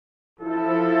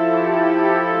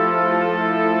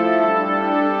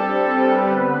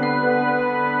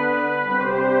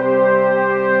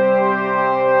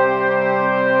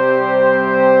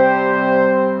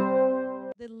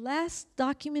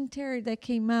documentary that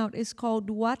came out. It's called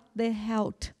What the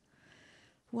Health.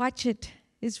 Watch it.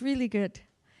 It's really good.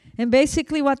 And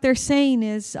basically what they're saying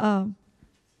is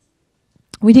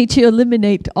we need to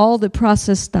eliminate all the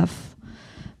processed stuff,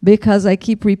 because I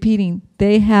keep repeating,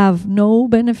 they have no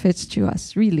benefits to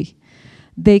us, really.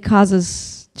 They cause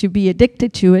us to be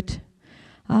addicted to it,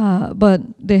 but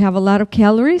they have a lot of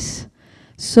calories.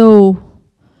 So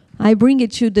I bring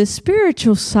it to the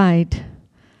spiritual side.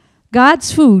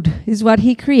 God's food is what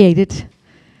He created.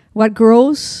 What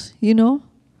grows,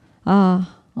 on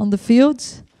the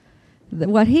fields,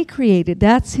 what He created,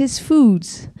 that's His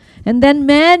foods. And then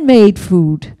man-made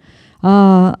food.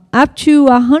 Up to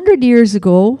 100 years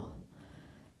ago,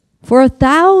 for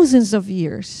thousands of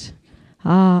years,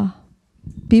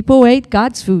 people ate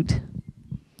God's food.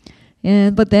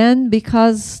 But then,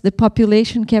 because the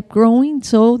population kept growing,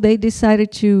 so they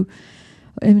decided to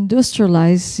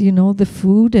industrialize, the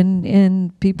food,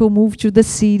 and people moved to the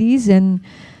cities, and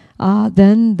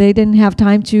then they didn't have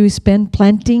time to spend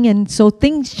planting, and so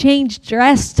things changed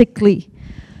drastically.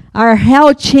 Our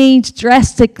health changed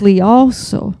drastically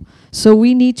also. So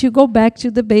we need to go back to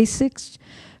the basics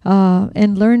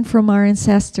and learn from our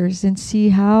ancestors and see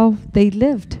how they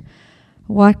lived,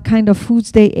 what kind of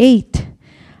foods they ate.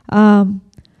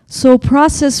 So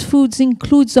processed foods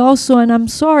includes also, and I'm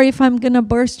sorry if I'm going to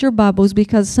burst your bubbles,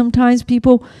 because sometimes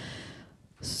people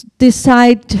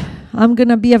decide, I'm going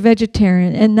to be a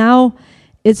vegetarian, and now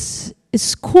it's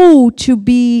cool to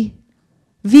be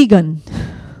vegan.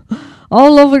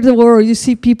 All over the world, you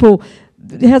see people,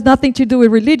 it has nothing to do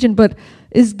with religion, but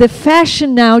it's the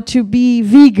fashion now to be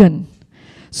vegan.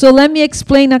 So let me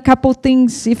explain a couple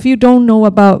things if you don't know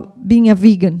about being a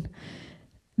vegan.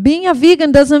 Being a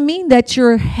vegan doesn't mean that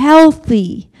you're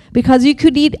healthy, because you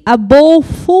could eat a bowl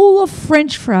full of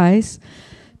French fries,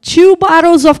 2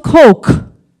 bottles of Coke,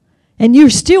 and you're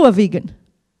still a vegan.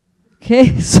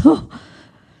 Okay,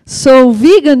 so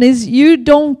vegan is you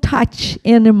don't touch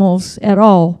animals at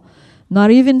all. Not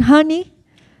even honey,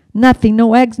 nothing,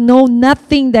 no eggs, no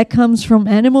nothing that comes from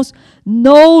animals,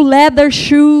 no leather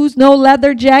shoes, no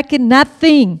leather jacket,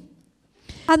 nothing.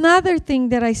 Another thing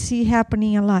that I see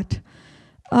happening a lot,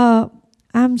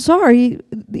 I'm sorry,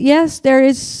 yes, there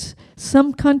is,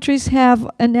 some countries have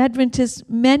an Adventist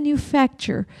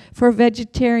manufacturer for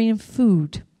vegetarian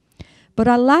food, but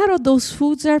a lot of those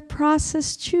foods are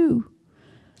processed too.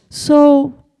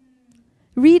 So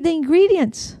read the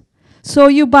ingredients. So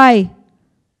you buy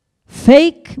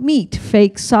fake meat,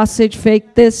 fake sausage,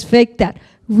 fake this, fake that.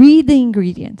 Read the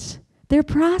ingredients. They're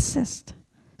processed.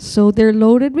 So they're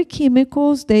loaded with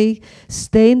chemicals. They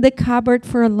stay in the cupboard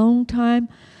for a long time.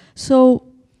 So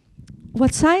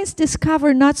what science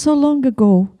discovered not so long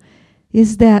ago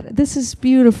is that, this is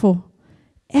beautiful,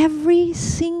 every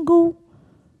single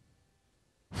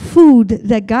food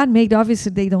that God made,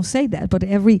 obviously they don't say that, but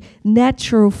every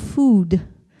natural food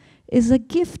is a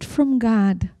gift from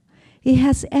God. It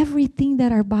has everything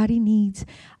that our body needs.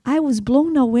 I was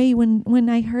blown away when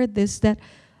I heard this, that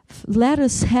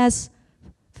lettuce has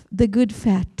the good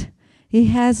fat. It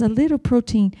has a little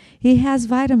protein. It has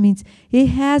vitamins. It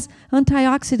has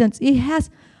antioxidants. It has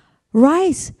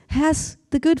rice, has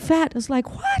the good fat. It's like,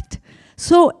 what?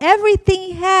 So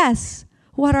everything has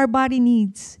what our body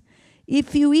needs.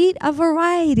 If you eat a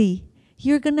variety,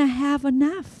 you're going to have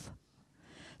enough.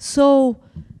 So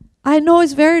I know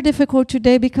it's very difficult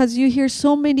today because you hear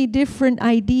so many different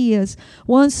ideas.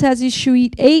 One says you should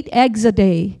eat 8 eggs a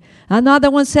day.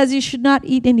 Another one says you should not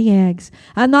eat any eggs.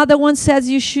 Another one says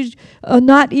you should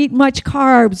not eat much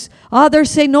carbs.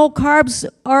 Others say no, carbs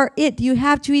are it. You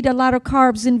have to eat a lot of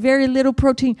carbs and very little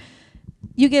protein.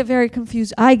 You get very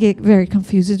confused. I get very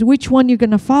confused. Which one you're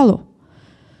going to follow?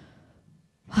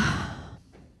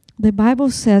 The Bible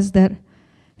says that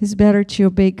it's better to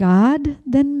obey God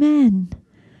than man.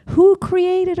 Who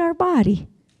created our body?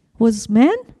 Was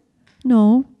man?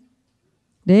 No.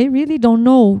 They really don't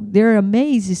know. They're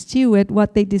amazed still at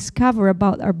what they discover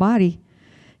about our body.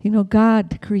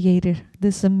 God created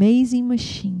this amazing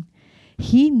machine.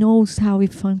 He knows how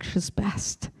it functions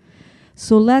best.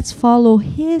 So let's follow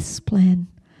His plan.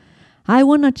 I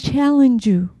want to challenge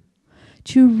you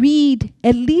to read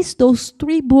at least those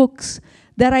 3 books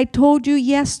that I told you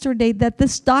yesterday, that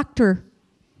this doctor,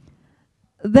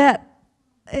 that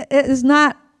is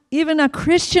not even a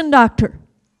Christian doctor,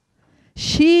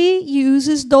 she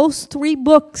uses those 3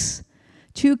 books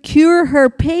to cure her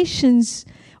patients,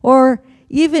 or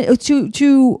even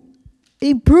to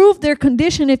improve their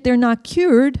condition if they're not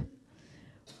cured,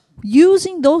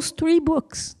 using those 3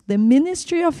 books: The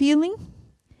Ministry of Healing,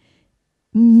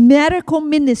 Medical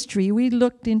Ministry, we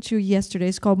looked into yesterday,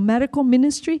 it's called Medical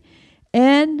Ministry,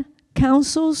 and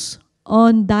counsels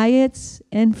on diets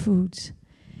and foods.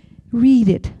 Read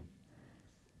it.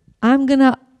 I'm going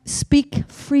to speak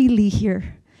freely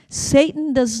here.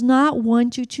 Satan does not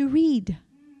want you to read.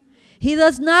 He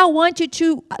does not want you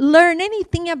to learn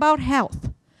anything about health.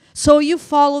 So you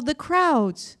follow the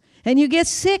crowds and you get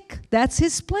sick. That's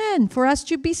his plan, for us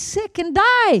to be sick and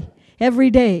die every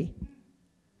day.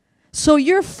 So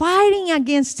you're fighting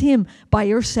against him by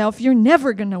yourself. You're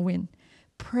never going to win.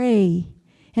 Pray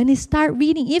and start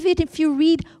reading. Even if you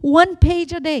read 1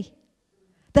 page a day,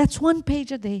 that's 1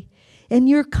 page a day. And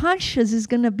your conscience is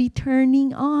going to be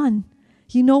turning on.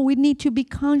 You know, we need to be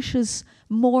conscious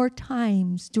more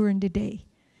times during the day,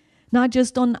 not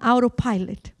just on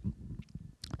autopilot.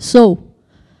 So,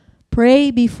 pray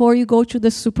before you go to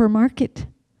the supermarket.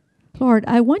 Lord,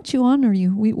 I want to honor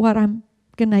you with what I'm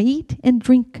going to eat and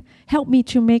drink. Help me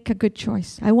to make a good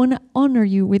choice. I want to honor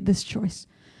you with this choice.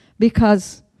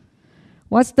 Because,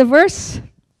 what's the verse?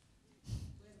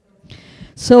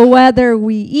 So whether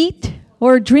we eat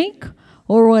or drink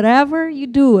or whatever you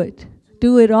do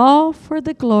it all for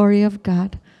the glory of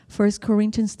God. 1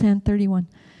 Corinthians 10:31.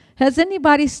 Has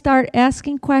anybody start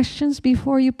asking questions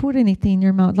before you put anything in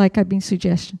your mouth, like I've been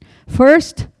suggesting?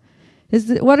 First,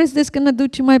 what is this going to do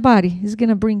to my body? Is it going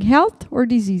to bring health or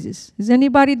diseases? Is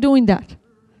anybody doing that?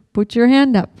 Put your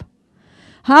hand up.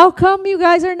 How come you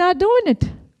guys are not doing it?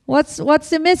 What's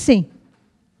the missing?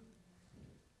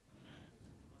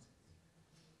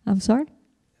 I'm sorry?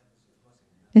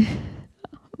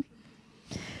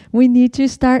 We need to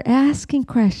start asking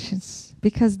questions,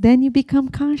 because then you become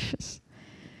conscious.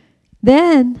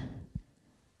 Then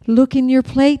look in your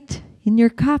plate, in your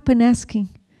cup, and asking,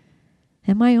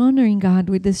 am I honoring God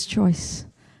with this choice?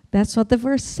 That's what the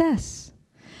verse says.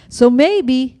 So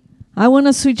maybe I want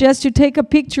to suggest you take a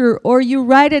picture, or you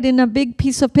write it in a big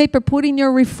piece of paper, put in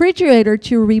your refrigerator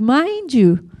to remind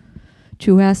you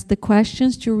to ask the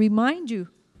questions, to remind you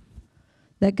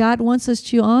that God wants us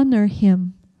to honor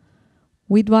him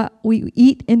with what we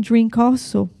eat and drink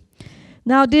also.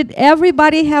 Now, did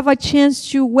everybody have a chance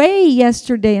to weigh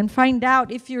yesterday and find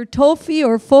out if you're TOFI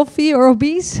or FOFI or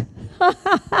obese?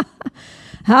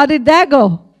 How did that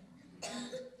go?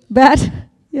 Bad?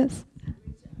 Yes.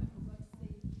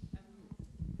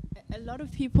 A lot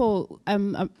of people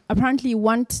apparently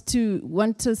want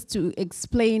us to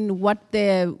explain what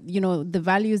the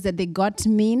values that they got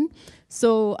mean.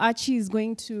 So Archie is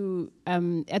going to,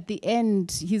 at the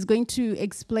end, he's going to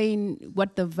explain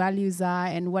what the values are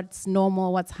and what's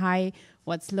normal, what's high,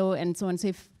 what's low, and so on.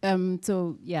 So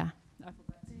yeah, I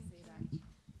forgot to say that.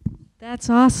 That's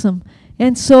awesome.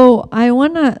 And so I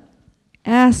want to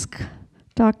ask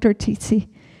Dr. Titsi,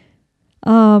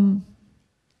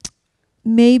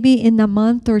 maybe in a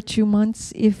month or 2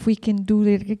 months, if we can do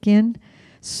it again,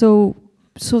 so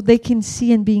they can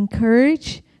see and be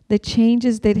encouraged the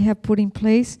changes they have put in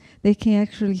place. They can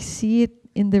actually see it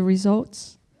in the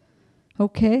results.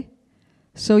 Okay?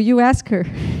 So you ask her,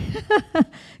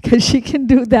 because she can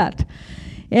do that.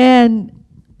 And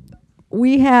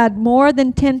we had more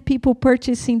than 10 people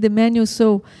purchasing the manual,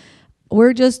 so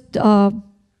we're just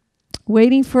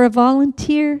waiting for a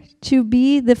volunteer to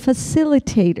be the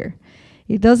facilitator.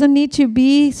 It doesn't need to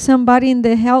be somebody in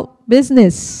the health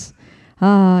business.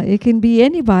 It can be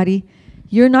anybody.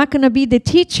 You're not going to be the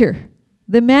teacher.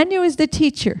 The manual is the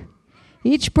teacher.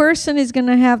 Each person is going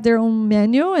to have their own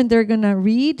manual, and they're going to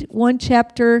read 1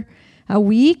 chapter a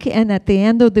week, and at the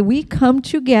end of the week come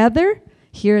together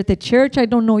here at the church. I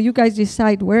don't know, you guys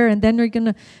decide where, and then we're going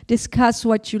to discuss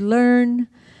what you learned,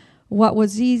 what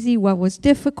was easy, what was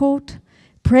difficult,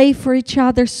 pray for each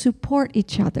other, support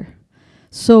each other.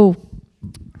 So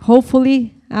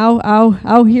hopefully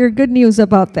I'll hear good news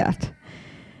about that.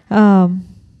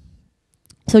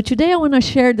 So today I want to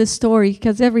share the story,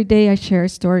 because every day I share a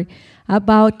story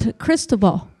about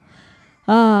Cristobal.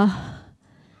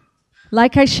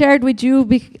 Like I shared with you,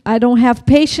 I don't have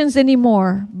patience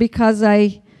anymore because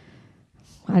I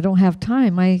don't have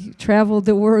time. I travel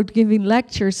the world giving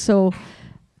lectures, so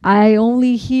I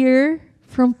only hear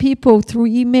from people through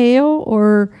email,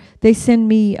 or they send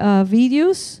me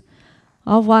videos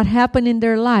of what happened in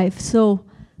their life. So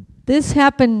this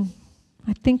happened,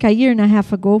 I think, 1.5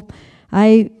 years ago.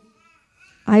 I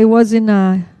was in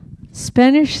a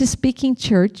Spanish-speaking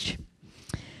church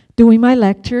doing my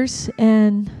lectures,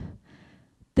 and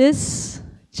this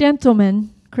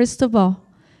gentleman, Cristobal,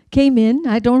 came in.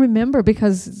 I don't remember,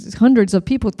 because hundreds of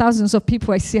people, thousands of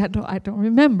people I see, I don't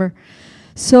remember.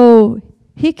 So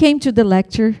he came to the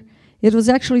lecture. It was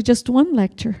actually just one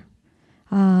lecture.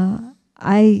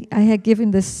 I had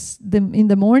given this in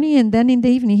the morning, and then in the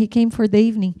evening, he came for the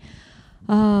evening.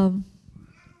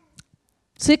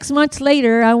 6 months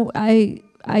later,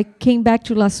 I came back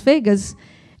to Las Vegas,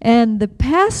 and the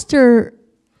pastor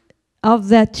of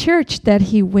that church that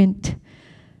he went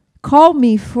called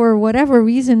me for whatever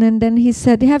reason, and then he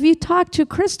said, "Have you talked to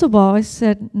Cristobal?" I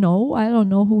said, "No, I don't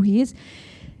know who he is."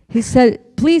 He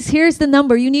said, "Please, here's the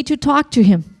number. You need to talk to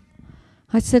him."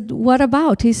 I said, "What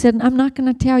about?" He said, "I'm not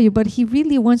going to tell you, but he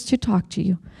really wants to talk to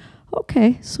you."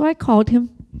 Okay, so I called him.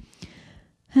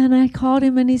 And I called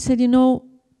him, and he said,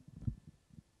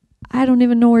 "I don't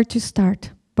even know where to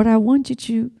start, but I want you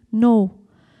to know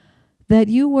that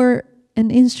you were an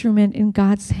instrument in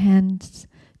God's hands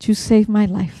to save my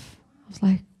life." I was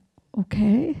like,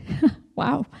 "Okay,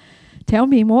 wow, tell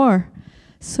me more."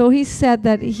 So he said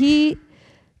that he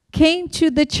came to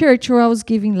the church where I was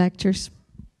giving lectures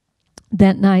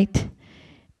that night,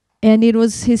 and it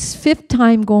was his 5th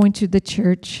time going to the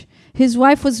church. His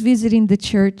wife was visiting the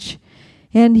church,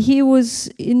 and he was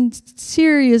in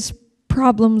serious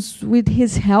problems with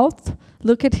his health.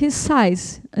 Look at his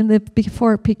size in the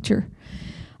before picture.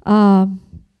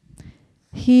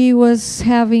 He was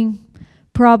having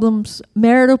problems,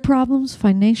 marital problems,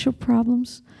 financial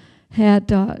problems, had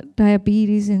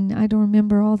diabetes, and I don't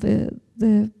remember all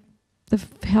the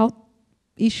health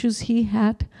issues he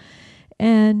had.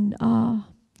 And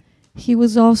he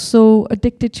was also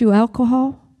addicted to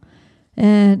alcohol.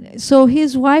 And so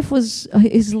his life was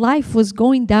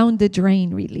going down the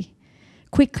drain really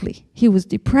quickly. He was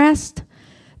depressed,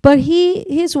 but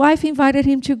his wife invited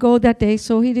him to go that day,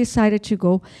 so he decided to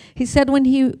go. He said when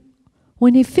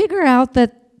he figured out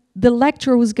that the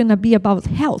lecture was going to be about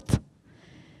health,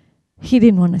 he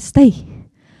didn't want to stay.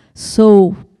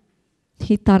 So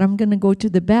he thought, "I'm going to go to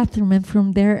the bathroom, and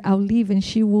from there I'll leave and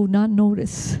she will not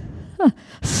notice."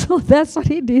 So that's what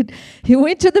he did. He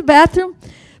went to the bathroom,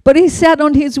 but he said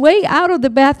on his way out of the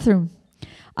bathroom,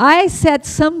 I said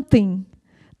something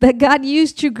that God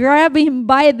used to grab him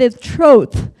by the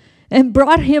throat and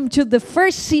brought him to the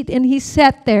first seat, and he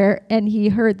sat there and he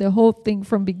heard the whole thing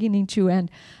from beginning to end.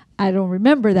 I don't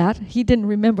remember that. He didn't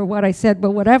remember what I said,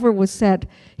 but whatever was said,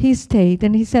 he stayed.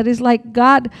 And he said, "It's like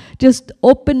God just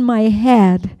opened my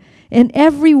head, and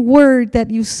every word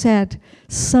that you said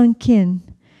sunk in.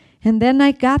 And then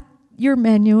I got your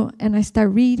manual, and I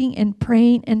started reading and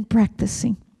praying and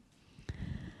practicing."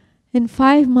 In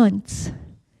 5 months,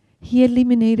 he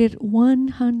eliminated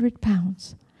 100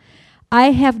 pounds.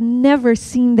 I have never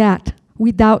seen that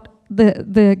without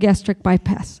the gastric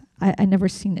bypass. I never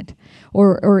seen it,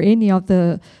 or any of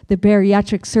the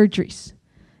bariatric surgeries.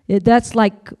 That's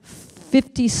like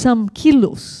 50-some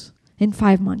kilos in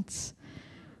 5 months.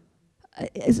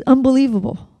 It's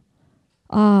unbelievable.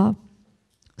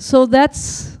 So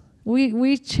that's,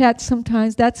 we chat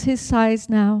sometimes. That's his size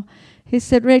now. He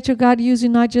said, "Rachel, God used you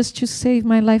not just to save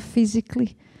my life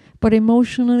physically, but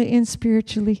emotionally and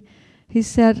spiritually." He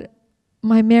said,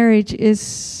 "My marriage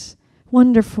is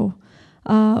wonderful.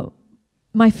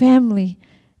 My family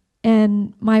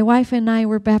and my wife and I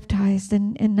were baptized,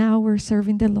 and now we're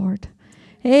serving the Lord."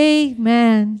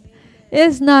 Amen.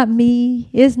 It's not me.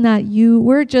 It's not you.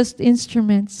 We're just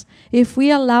instruments. If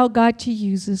we allow God to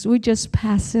use us, we just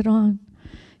pass it on.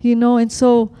 And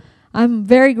so I'm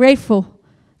very grateful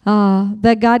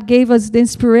that God gave us the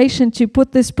inspiration to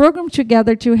put this program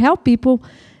together to help people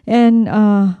and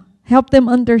help them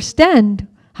understand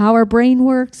how our brain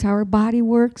works, how our body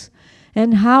works,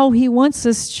 and how He wants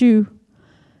us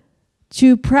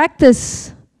to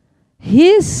practice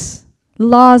His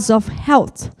laws of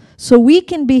health so we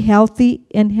can be healthy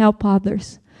and help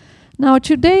others. Now,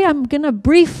 today I'm going to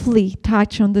briefly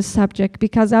touch on this subject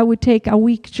because I would take a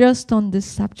week just on this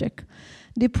subject.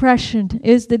 Depression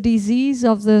is the disease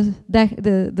of the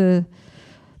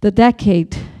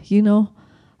decade,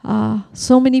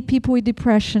 So many people with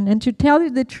depression. And to tell you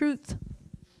the truth,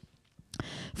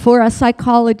 for a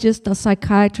psychologist, a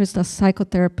psychiatrist, a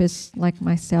psychotherapist like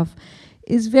myself,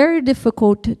 it's very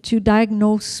difficult to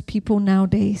diagnose people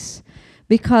nowadays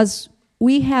because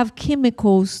we have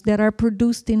chemicals that are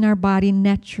produced in our body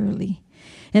naturally.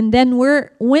 And then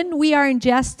when we are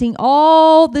ingesting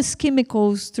all these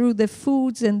chemicals through the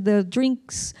foods and the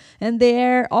drinks and the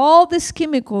air, all these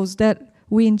chemicals that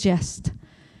we ingest,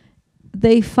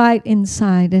 they fight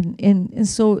inside. And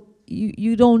so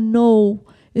you don't know.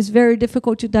 It's very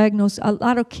difficult to diagnose. A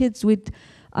lot of kids with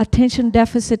attention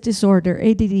deficit disorder,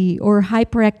 ADD, or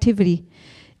hyperactivity,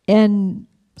 and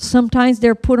sometimes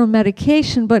they're put on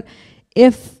medication, but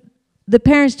if the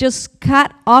parents just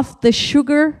cut off the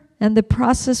sugar and the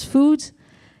processed foods,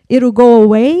 it'll go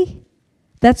away.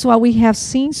 That's what we have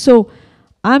seen. So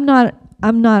I'm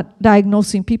not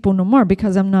diagnosing people no more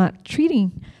because I'm not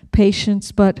treating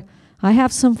patients, but I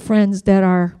have some friends that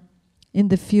are in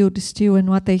the field still, and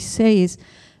what they say is,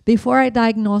 before I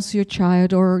diagnose your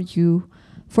child or you,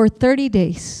 for 30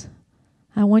 days,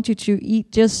 I want you to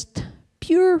eat just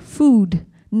pure food,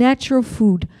 natural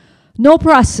food, no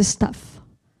processed stuff.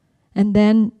 And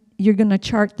then you're going to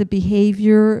chart the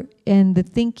behavior and the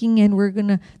thinking, and we're going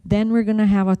to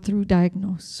have a through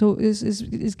diagnosis. So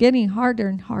it's getting harder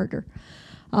and harder.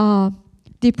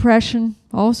 Depression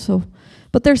also.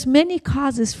 But there's many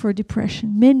causes for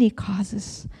depression, many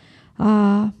causes.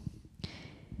 And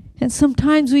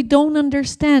sometimes we don't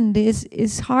understand.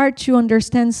 It's hard to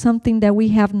understand something that we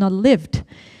have not lived.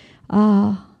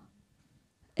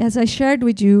 As I shared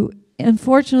with you,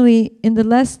 unfortunately, in the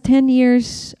last 10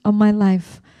 years of my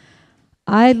life,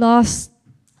 I lost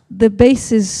the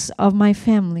basis of my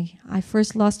family. I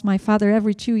first lost my father.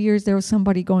 Every 2 years there was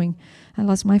somebody going. I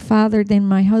lost my father, then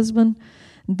my husband,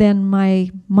 then my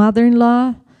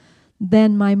mother-in-law,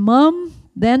 then my mom,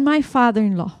 then my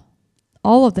father-in-law.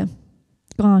 All of them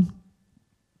gone.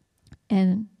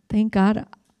 And thank God,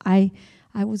 I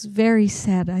was very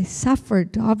sad. I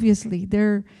suffered, obviously.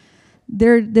 They're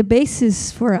the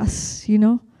basis for us, you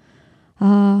know.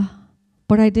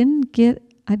 But I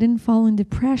didn't fall in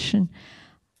depression.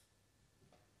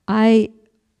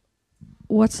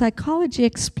 What psychology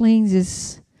explains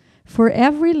is, for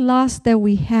every loss that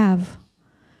we have,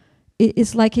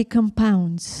 it's like it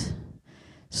compounds.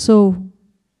 So,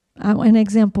 an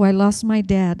example, I lost my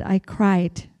dad. I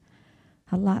cried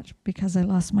a lot because I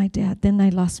lost my dad. Then I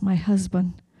lost my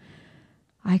husband.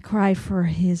 I cried for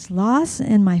his loss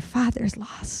and my father's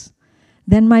loss.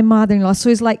 Then my mother-in-law. So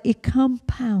it's like it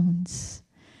compounds.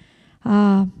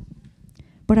 But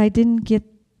I didn't get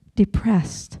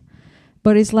depressed.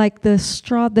 But it's like the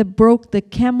straw that broke the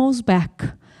camel's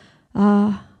back.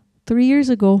 3 years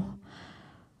ago,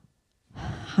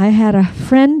 I had a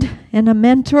friend and a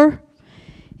mentor,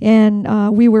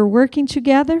 and we were working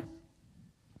together.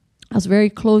 I was very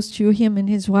close to him and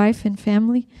his wife and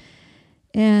family,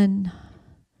 and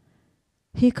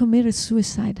he committed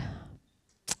suicide.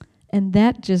 And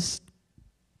that just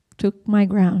took my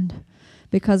ground,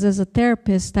 because as a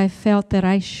therapist, I felt that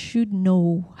I should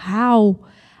know how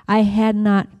I had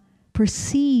not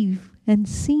perceived and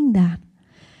seen that.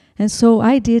 And so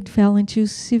I fell into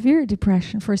severe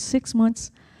depression for 6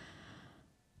 months.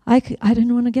 I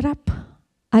didn't want to get up.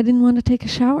 I didn't want to take a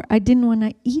shower. I didn't want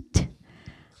to eat.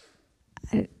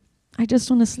 I just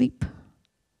want to sleep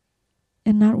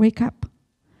and not wake up.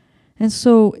 And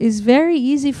so it's very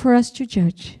easy for us to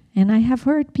judge. And I have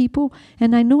heard people,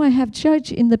 and I know I have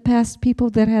judged in the past people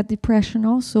that had depression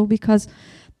also, because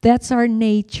that's our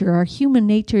nature. Our human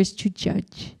nature is to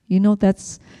judge. You know,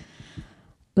 that's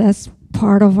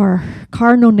part of our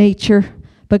carnal nature.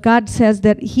 But God says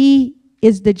that He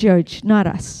is the judge, not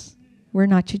us. We're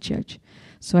not to judge.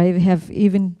 So I have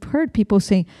even heard people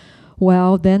saying,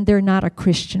 well, then they're not a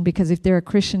Christian, because if they're a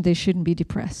Christian, they shouldn't be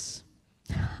depressed.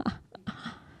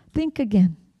 Think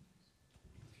again.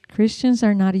 Christians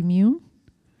are not immune.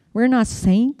 We're not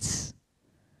saints.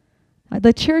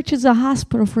 The church is a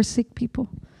hospital for sick people.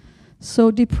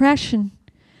 So depression,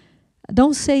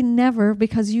 don't say never,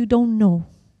 because you don't know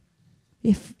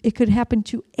if it could happen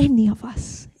to any of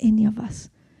us, any of us.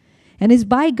 And it's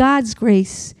by God's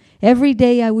grace. Every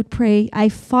day I would pray. I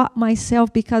fought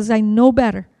myself because I know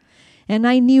better. And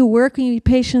I knew, working with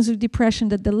patients with depression,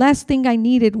 that the last thing I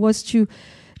needed was to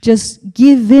just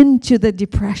give in to the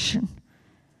depression.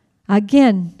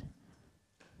 Again,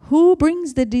 who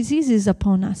brings the diseases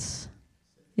upon us?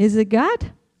 Is it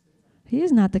God? He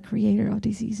is not the creator of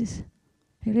diseases.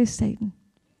 It is Satan,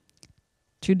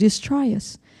 to destroy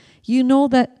us. You know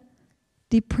that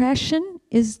depression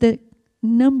is the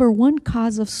 #1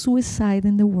 cause of suicide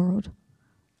in the world.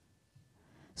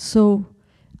 So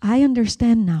I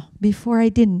understand now. Before I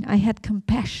didn't. I had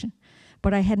compassion,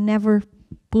 but I had never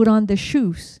put on the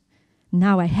shoes.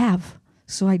 Now I have,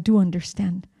 so I do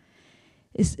understand.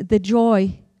 It's the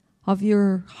joy of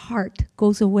your heart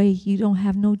goes away. You don't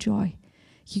have no joy.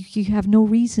 You have no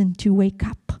reason to wake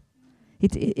up.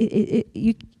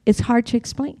 It's hard to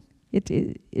explain. It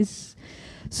is.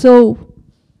 So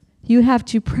you have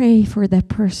to pray for that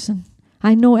person.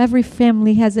 I know every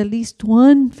family has at least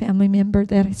one family member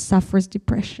that suffers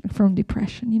from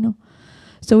depression, you know.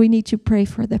 So we need to pray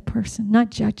for that person, not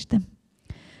judge them.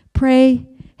 Pray,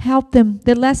 help them.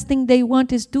 The last thing they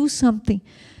want is do something.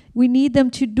 We need them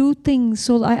to do things.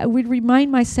 So I would remind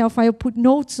myself, I would put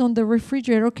notes on the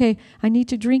refrigerator. Okay, I need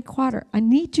to drink water. I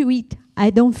need to eat. I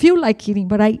don't feel like eating,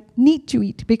 but I need to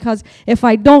eat, because if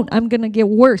I don't, I'm going to get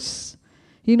worse.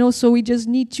 You know, so we just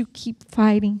need to keep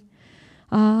fighting.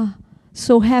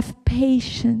 So have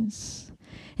patience.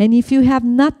 And if you have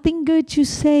nothing good to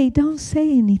say, don't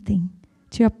say anything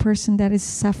to a person that is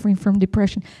suffering from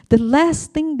depression. The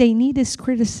last thing they need is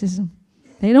criticism.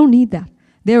 They don't need that.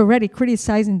 They're already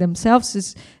criticizing themselves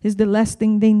is the last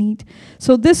thing they need.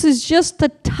 So this is just a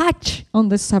touch on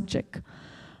the subject.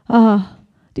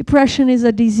 Depression is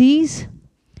a disease.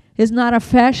 It's not a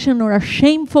fashion or a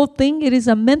shameful thing. It is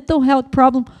a mental health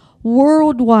problem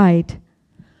worldwide.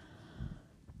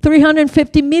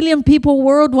 350 million people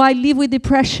worldwide live with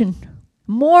depression.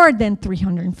 More than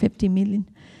 350 million.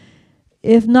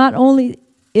 It not only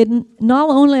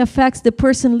affects the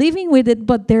person living with it,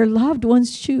 but their loved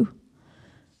ones too.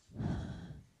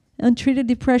 Untreated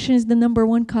depression is the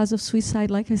 #1 cause of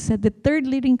suicide. Like I said, the 3rd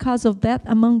leading cause of death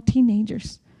among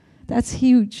teenagers. That's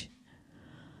huge.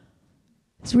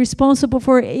 It's responsible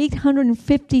for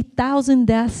 850,000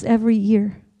 deaths every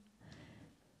year.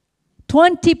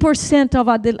 20% of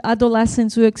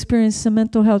adolescents who experience a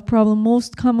mental health problem,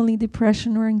 most commonly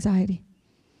depression or anxiety.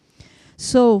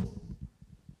 So,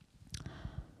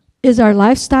 is our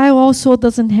lifestyle also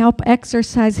doesn't help?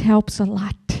 Exercise helps a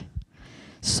lot.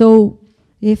 So,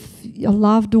 if a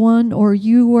loved one or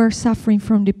you are suffering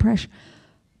from depression,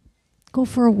 go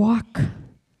for a walk.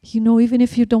 Even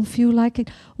if you don't feel like it,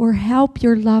 or help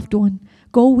your loved one.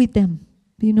 Go with them.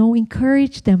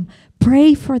 Encourage them.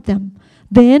 Pray for them.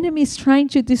 The enemy is trying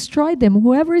to destroy them.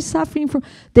 Whoever is suffering from,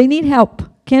 they need help.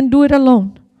 Can't do it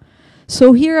alone.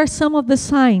 So here are some of the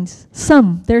signs.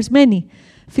 There's many.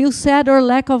 Feel sad or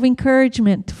lack of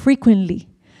encouragement frequently.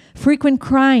 Frequent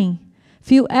crying.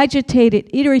 Feel agitated,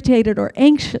 irritated, or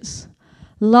anxious.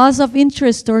 Loss of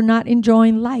interest or not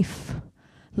enjoying life.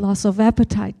 Loss of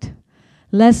appetite.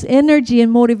 Less energy and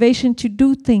motivation to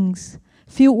do things.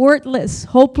 Feel worthless,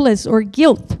 hopeless, or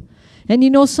guilt.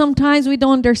 And sometimes we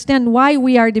don't understand why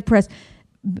we are depressed.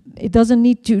 It doesn't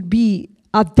need to be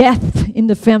a death in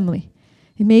the family.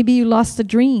 Maybe you lost a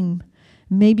dream.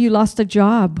 Maybe you lost a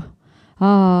job.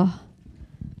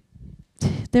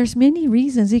 There's many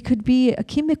reasons. It could be a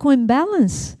chemical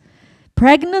imbalance.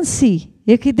 Pregnancy.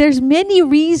 There's many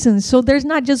reasons. So there's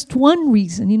not just one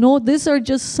reason. These are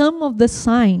just some of the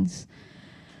signs.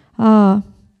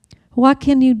 What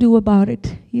can you do about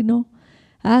it?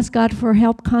 Ask God for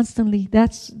help constantly.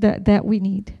 That we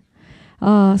need.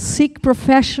 Seek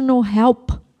professional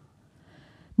help.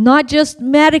 Not just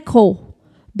medical,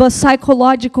 but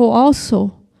psychological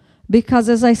also. Because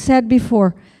as I said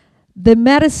before, the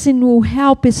medicine will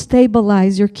help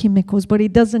stabilize your chemicals, but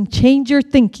it doesn't change your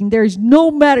thinking. There's no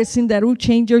medicine that will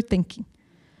change your thinking.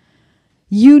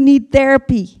 You need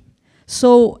therapy.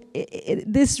 So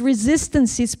this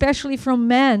resistance, especially from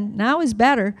men, now is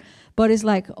better, but it's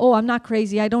like, oh, I'm not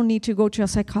crazy. I don't need to go to a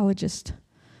psychologist.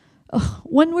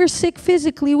 When we're sick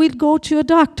physically, we'd go to a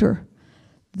doctor.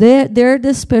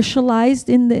 They're specialized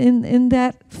in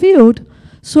that field.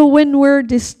 So when we're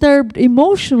disturbed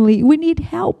emotionally, we need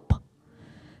help.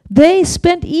 They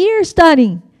spent years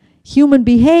studying human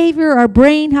behavior, our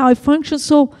brain, how it functions.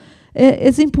 So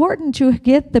it's important to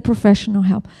get the professional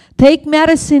help. Take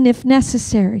medicine if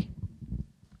necessary.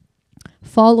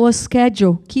 Follow a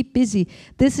schedule. Keep busy.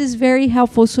 This is very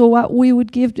helpful. So what we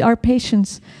would give our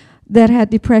patients that had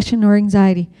depression or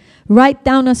anxiety. Write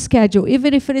down a schedule,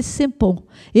 even if it is simple.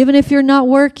 Even if you're not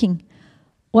working.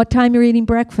 What time you're eating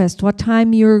breakfast. What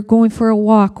time you're going for a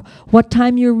walk. What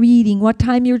time you're reading. What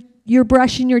time you're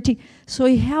brushing your teeth. So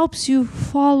it helps you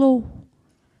follow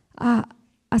a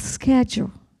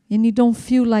schedule. And you don't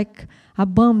feel like a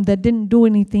bum that didn't do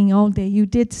anything all day. You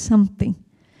did something.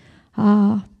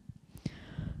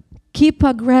 Keep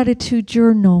a gratitude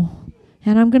journal.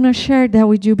 And I'm going to share that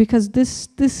with you because this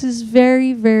is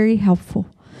very, very helpful.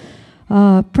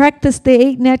 Practice the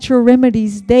 8 natural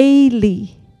remedies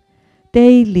daily.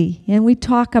 Daily. And we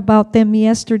talked about them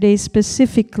yesterday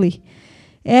specifically.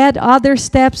 Add other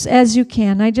steps as you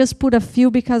can. I just put a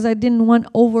few because I didn't want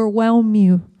to overwhelm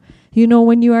you.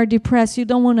 When you are depressed, you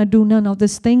don't want to do none of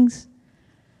these things.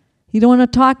 You don't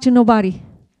want to talk to nobody.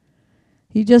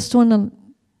 You just want to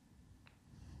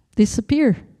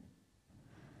disappear.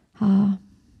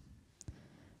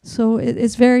 So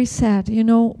it's very sad.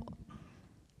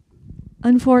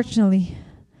 Unfortunately,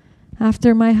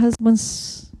 after my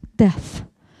husband's death,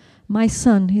 my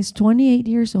son, he's 28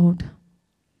 years old.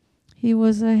 He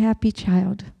was a happy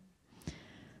child,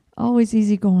 always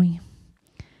easygoing.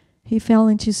 He fell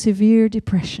into severe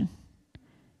depression.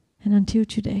 And until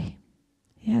today,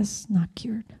 he has not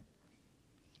cured.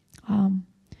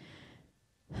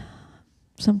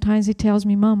 Sometimes he tells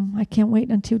me, Mom, I can't wait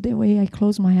until the way I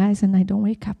close my eyes and I don't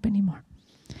wake up anymore.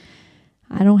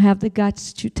 I don't have the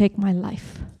guts to take my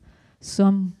life. So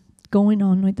I'm going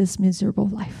on with this miserable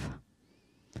life.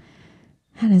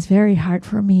 And it's very hard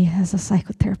for me as a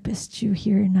psychotherapist to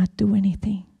hear and not do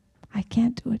anything. I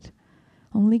can't do it.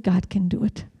 Only God can do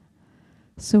it.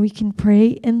 So we can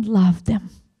pray and love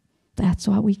them. That's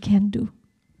what we can do.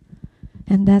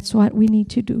 And that's what we need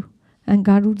to do. And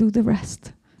God will do the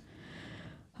rest.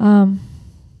 Some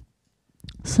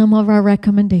of our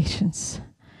recommendations.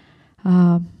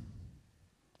 The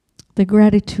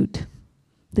gratitude.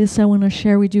 This I want to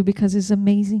share with you because it's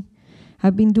amazing.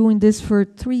 I've been doing this for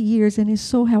 3 years and it's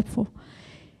so helpful.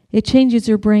 It changes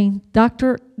your brain.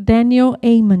 Dr. Daniel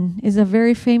Amen is a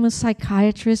very famous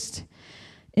psychiatrist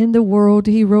in the world.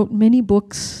 He wrote many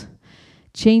books.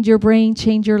 Change Your Brain,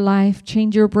 Change Your Life,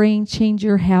 Change Your Brain, Change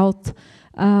Your Health.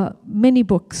 Many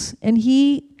books. And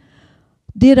he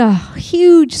did a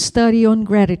huge study on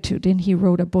gratitude and he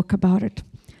wrote a book about it.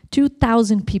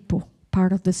 2,000 people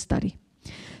part of the study.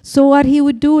 So what he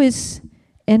would do is,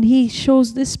 and he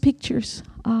shows these pictures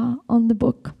on the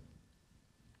book.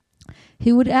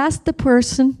 He would ask the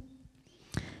person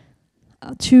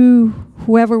to,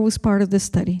 whoever was part of the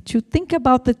study, to think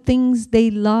about the things they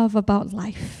love about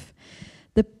life,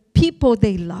 the people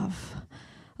they love,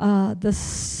 the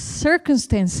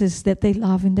circumstances that they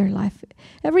love in their life,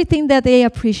 everything that they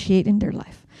appreciate in their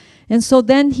life. And so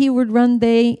then he would run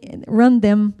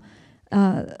them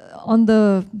on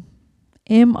the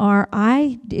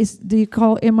MRI. Do you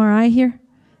call MRI here?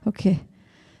 Okay.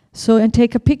 So, and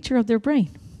take a picture of their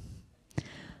brain.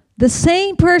 The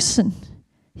same person,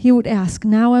 he would ask,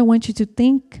 now I want you to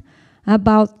think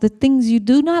about the things you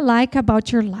do not like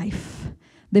about your life,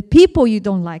 the people you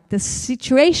don't like, the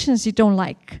situations you don't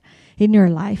like in your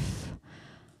life.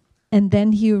 And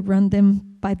then he would run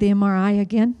them by the MRI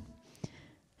again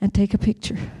and take a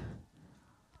picture.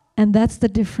 And that's the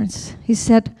difference. He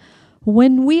said,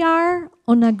 when we are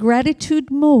on a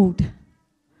gratitude mode,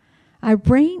 our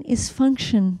brain is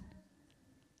functioning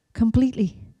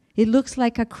completely. It looks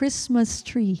like a Christmas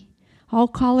tree, all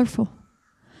colorful.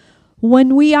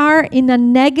 When we are in a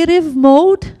negative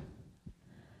mode,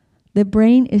 the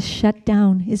brain is shut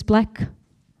down. It's black.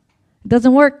 It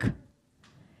doesn't work.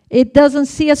 It doesn't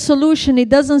see a solution. It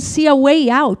doesn't see a way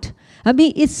out. I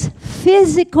mean, it's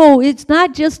physical. It's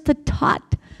not just a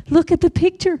thought. Look at the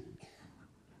picture.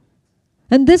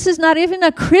 And this is not even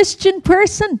a Christian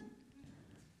person.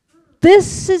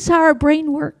 This is how our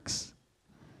brain works.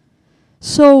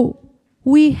 So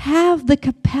we have the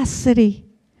capacity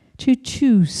to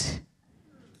choose.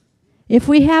 If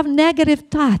we have negative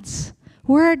thoughts,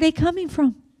 where are they coming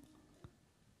from?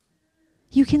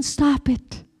 You can stop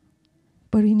it,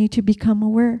 but we need to become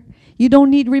aware. You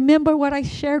don't need, remember what I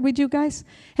shared with you guys?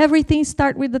 Everything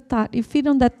starts with the thought. You feed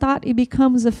on that thought, it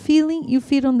becomes a feeling. You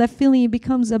feed on that feeling, it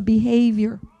becomes a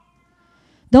behavior.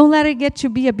 Don't let it get to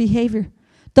be a behavior.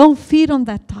 Don't feed on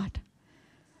that thought.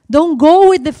 Don't go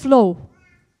with the flow.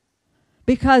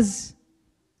 Because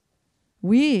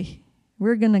we're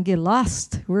going to get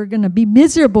lost. We're going to be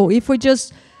miserable if we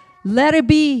just let it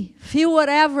be, feel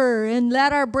whatever, and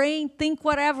let our brain think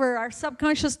whatever. Our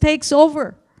subconscious takes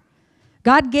over.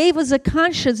 God gave us a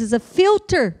conscience as a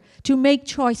filter to make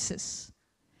choices.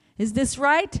 Is this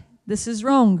right? This is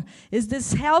wrong. Is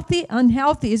this healthy?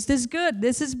 Unhealthy. Is this good?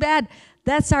 This is bad.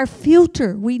 That's our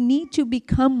filter. We need to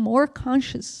become more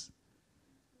conscious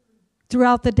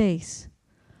throughout the days.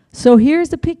 So here's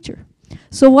the picture.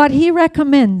 So what he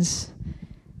recommends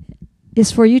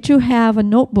is for you to have a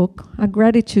notebook, a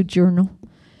gratitude journal,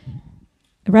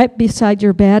 right beside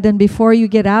your bed. And before you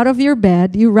get out of your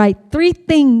bed, you write 3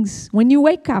 things when you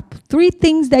wake up, 3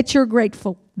 things that you're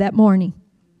grateful that morning.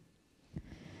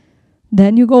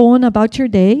 Then you go on about your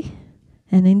day.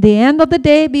 And in the end of the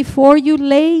day, before you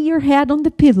lay your head on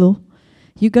the pillow,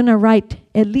 you're going to write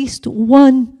at least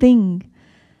one thing,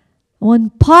 one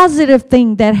positive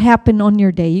thing that happened on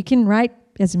your day. You can write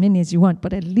as many as you want,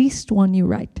 but at least one you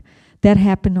write that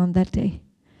happened on that day.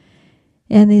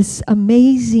 And it's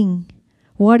amazing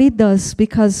what it does,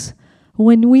 because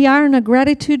when we are in a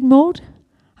gratitude mode,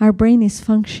 our brain is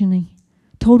functioning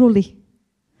totally.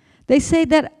 They say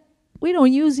that we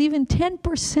don't use even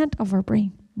 10% of our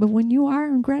brain. But when you are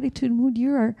in gratitude mood,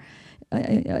 you're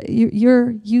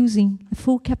using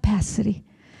full capacity.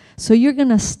 So you're going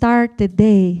to start the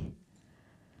day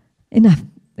in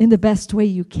the best way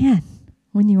you can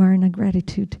when you are in a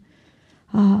gratitude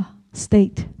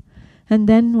state. And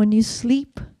then when you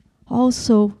sleep,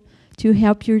 also to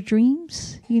help your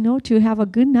dreams, to have a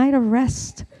good night of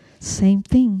rest. Same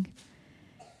thing,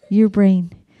 your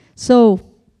brain. So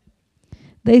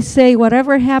they say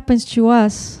whatever happens to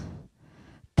us,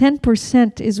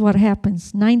 10% is what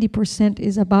happens. 90%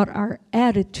 is about our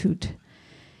attitude.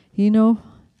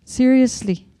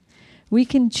 Seriously. We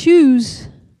can choose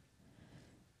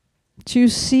to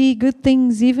see good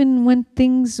things even when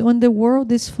the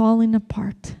world is falling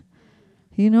apart.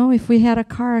 You know, if we had a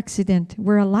car accident,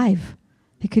 we're alive.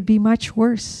 It could be much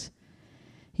worse.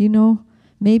 You know,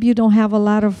 maybe you don't have a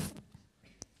lot of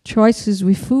choices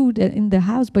with food in the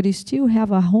house, but you still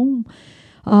have a home.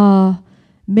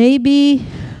 Maybe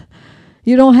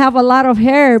you don't have a lot of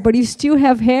hair, but you still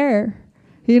have hair,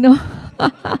 you know.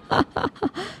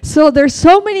 So there's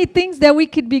so many things that we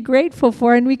could be grateful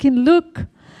for, and we can look.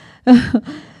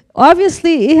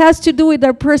 Obviously, it has to do with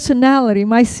our personality.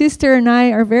 My sister and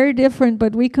I are very different,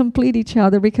 but we complete each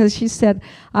other because she said,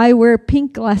 I wear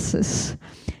pink glasses.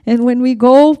 And when we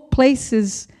go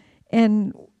places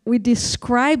and we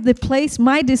describe the place,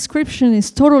 my description is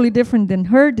totally different than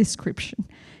her description.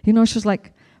 You know, she's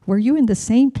like, were you in the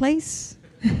same place?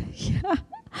 Yeah.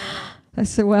 I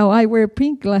said, well, I wear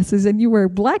pink glasses and you wear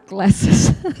black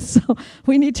glasses. So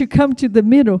we need to come to the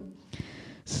middle.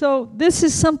 So this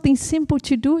is something simple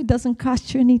to do. It doesn't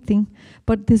cost you anything,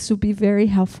 but this will be very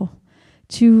helpful.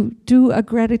 To do a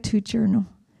gratitude journal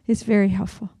is very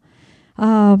helpful.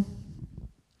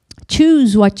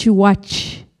 Choose what you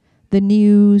watch. The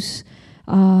news,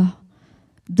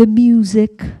 the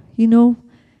music, you know.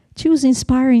 Choose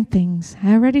inspiring things.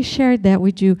 I already shared that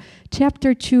with you.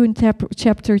 Chapter 2 and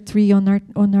chapter 3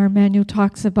 on our manual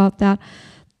talks about that.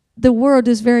 The world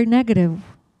is very negative.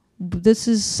 This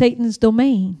is Satan's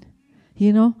domain,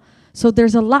 you know. So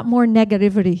there's a lot more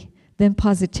negativity than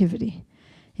positivity.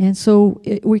 And so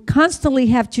we constantly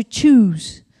have to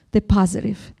choose the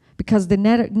positive because the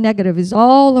negative is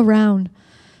all around.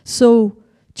 So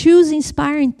choose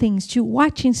inspiring things, to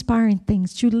watch inspiring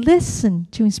things, to listen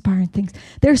to inspiring things.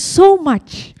 There's so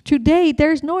much. Today,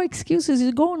 there's no excuses.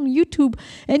 You go on YouTube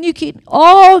and you can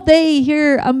all day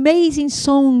hear amazing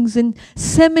songs and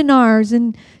seminars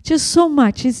and just so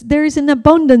much. There is an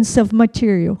abundance of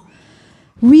material.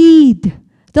 Read.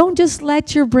 Don't just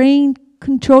let your brain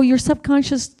control your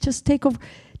subconscious. Just take over.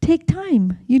 Take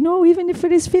time, you know, even if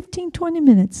it is 15, 20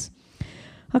 minutes.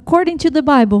 According to the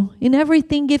Bible, in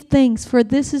everything give thanks, for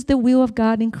this is the will of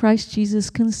God in Christ Jesus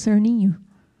concerning you.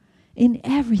 In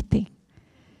everything.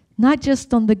 Not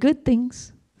just on the good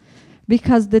things.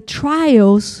 Because the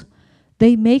trials,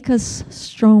 they make us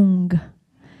strong.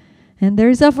 And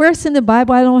there's a verse in the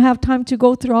Bible, I don't have time to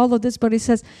go through all of this, but it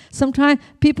says, sometimes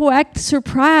people act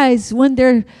surprised when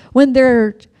they're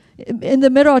in the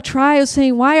middle of trials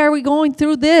saying, why are we going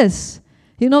through this?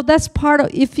 You know, that's part of,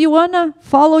 if you want to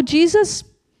follow Jesus,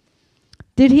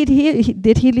 did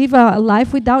he live a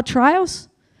life without trials?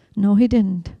 No, he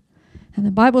didn't. And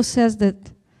the Bible says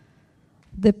that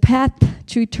the path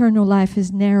to eternal life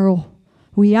is narrow.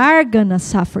 We are going to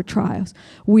suffer trials.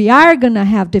 We are going to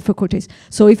have difficulties.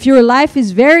 So if your life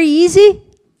is very easy,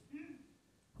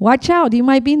 watch out. You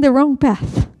might be in the wrong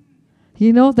path.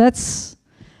 You know, that's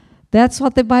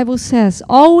what the Bible says.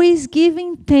 Always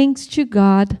giving thanks to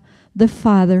God the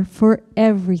Father for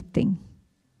everything.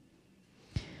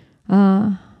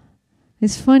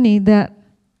 It's funny that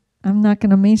I'm not going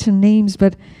to mention names,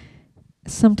 but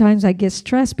sometimes I get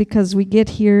stressed because we get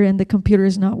here and the computer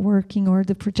is not working or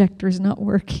the projector is not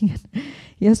working.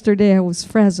 Yesterday I was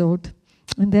frazzled.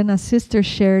 And then a sister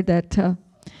shared that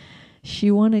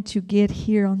she wanted to get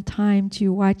here on time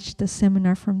to watch the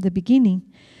seminar from the beginning,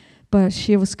 but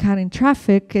she was caught in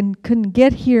traffic and couldn't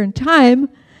get here in time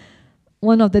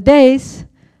one of the days.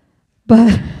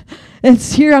 But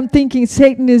it's here I'm thinking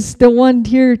Satan is the one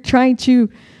here trying to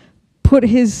put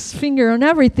his finger on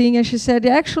everything. And she said,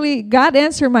 actually, God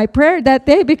answered my prayer that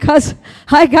day because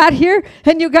I got here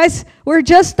and you guys were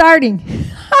just starting.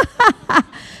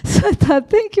 So I thought,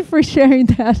 thank you for sharing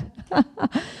that.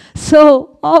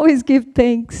 So always give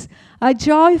thanks. A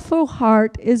joyful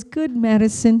heart is good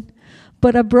medicine,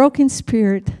 but a broken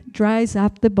spirit dries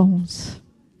up the bones.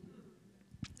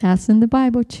 That's in the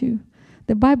Bible too.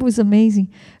 The Bible is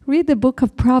amazing. Read the book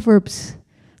of Proverbs.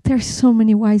 There's so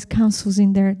many wise counsels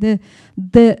in there. The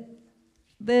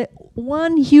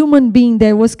one human being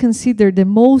that was considered the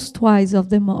most wise of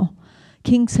them all,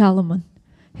 King Solomon.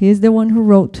 He is the one who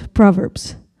wrote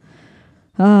Proverbs.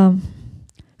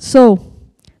 So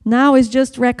now it's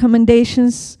just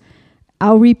recommendations.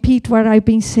 I'll repeat what I've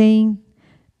been saying.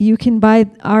 You can buy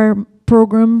our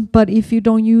program, but if you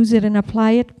don't use it and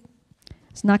apply it,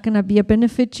 it's not going to be a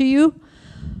benefit to you.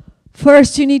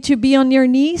 First, you need to be on your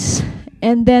knees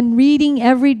and then reading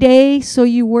every day, so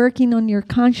you're working on your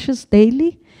conscience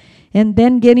daily, and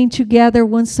then getting together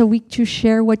once a week to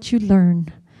share what you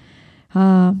learn.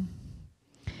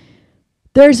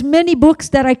 There's many books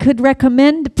that I could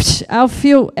recommend. I'll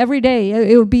feel every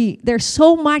day. There's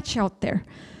so much out there.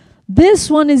 This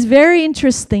one is very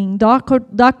interesting.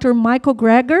 Dr. Michael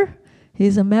Greger,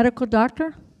 He's a medical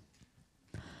doctor.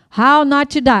 How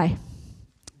Not to Die.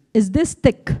 Is this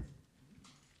thick?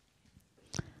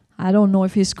 I don't know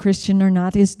if he's Christian or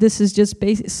not. This is just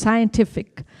basic,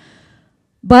 scientific.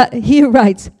 But he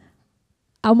writes,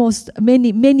 almost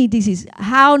many diseases.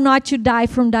 How not to die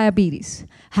from diabetes.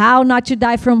 How not to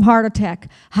die from heart attack.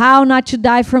 How not to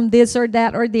die from this or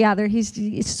that or the other.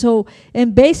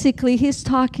 And basically he's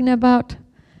talking about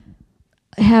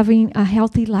having a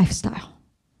healthy lifestyle.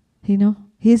 You know,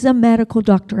 he's a medical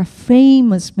doctor, a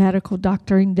famous medical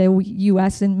doctor in the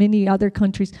U.S. and many other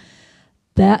countries.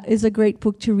 That is a great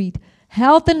book to read.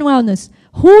 Health and Wellness.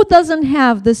 Who doesn't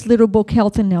have this little book,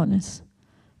 Health and Wellness?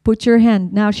 Put your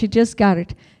hand. Now she just got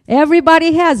it.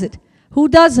 Everybody has it. Who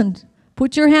doesn't?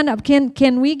 Put your hand up.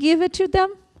 Can we give it to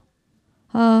them?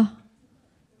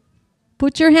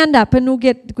 Put your hand up and we'll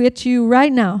get you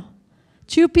right now.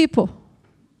 2 people.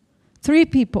 3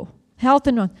 people. Health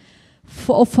and Wellness.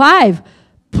 5.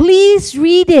 Please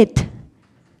read it.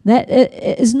 That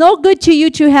it's no good to you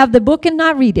to have the book and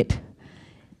not read it.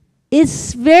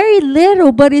 It's very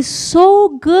little, but it's so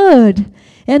good.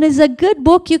 And it's a good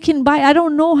book you can buy. I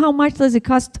don't know how much does it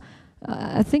cost.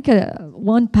 I think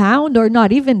 £1 or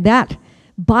not even that.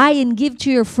 Buy and give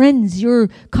to your friends, your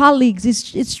colleagues.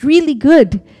 It's really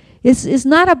good. It's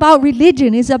not about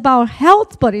religion. It's about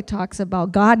health, but it talks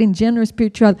about God and general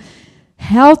spirituality.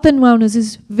 Health and Wellness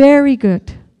is very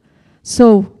good.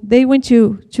 So they want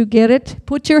you to get it.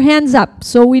 Put your hands up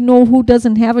so we know who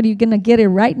doesn't have it. You're going to get it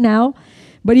right now.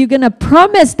 But you're going to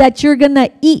promise that you're going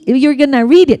to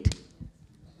read it.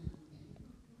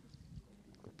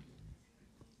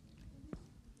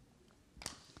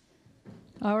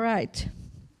 All right.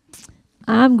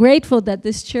 I'm grateful that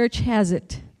this church has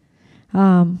it.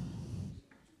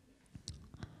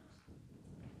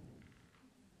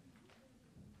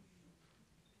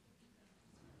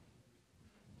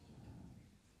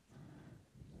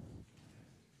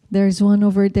 There's one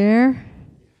over there.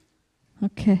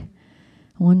 Okay.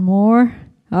 One more.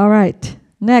 All right.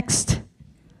 Next.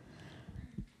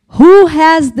 Who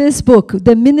has this book,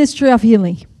 The Ministry of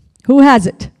Healing? Who has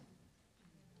it?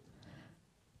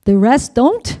 The rest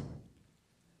don't?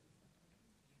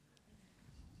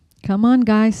 Come on,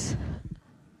 guys.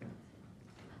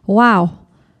 Wow.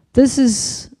 This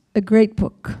is a great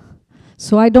book.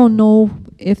 So I don't know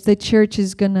if the church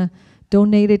is going to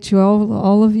donate it to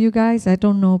all of you guys. I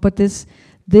don't know. But this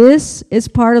is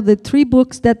part of the 3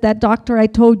 books that doctor I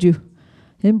told you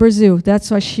in Brazil. That's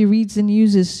what she reads and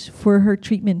uses for her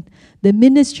treatment. The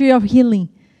Ministry of Healing.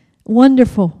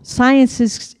 Wonderful. Science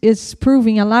is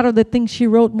proving a lot of the things she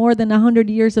wrote more than 100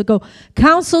 years ago.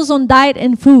 Counsels on diet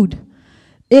and food.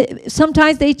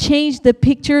 Sometimes they change the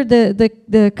picture,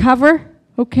 the cover,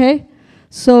 okay?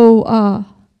 So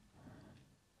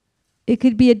it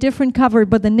could be a different cover,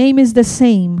 but the name is the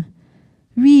same.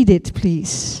 Read it,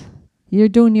 please. You're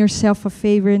doing yourself a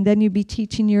favor, and then you'll be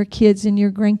teaching your kids and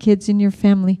your grandkids and your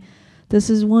family. This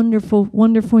is wonderful,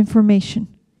 wonderful information.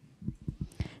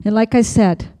 And like I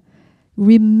said,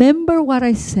 remember what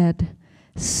I said.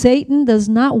 Satan does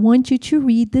not want you to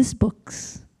read these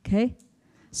books, okay?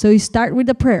 So you start with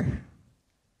a prayer,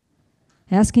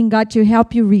 asking God to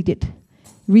help you read it.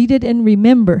 Read it and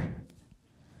remember.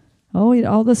 Oh, it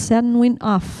all of a sudden went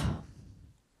off.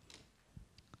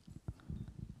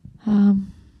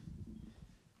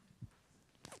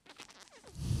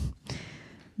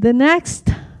 The next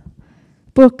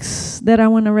books that I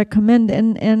want to recommend,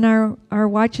 and our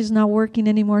watch is not working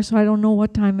anymore, so I don't know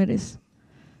what time it is.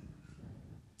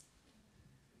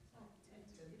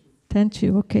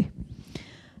 10:02, okay.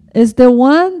 Is the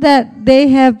one that they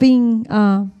have been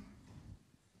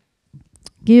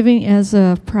giving as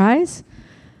a prize.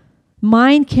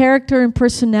 Mind, Character, and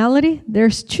Personality.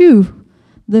 There's 2.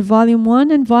 The volume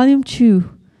 1 and volume 2.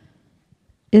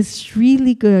 It's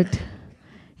really good.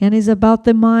 And it's about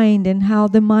the mind and how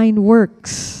the mind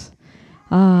works.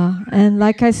 And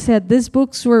like I said, these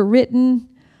books were written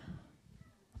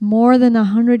more than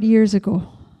 100 years ago.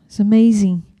 It's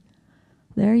amazing.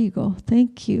 There you go.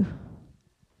 Thank you.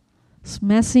 It's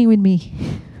messing with me.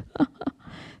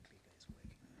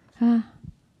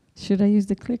 Should I use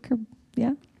the clicker?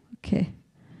 Yeah? Okay.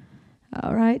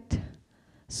 All right.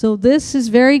 So this is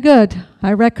very good.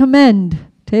 I recommend.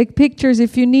 Take pictures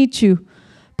if you need to.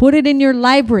 Put it in your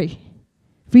library.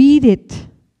 Read it.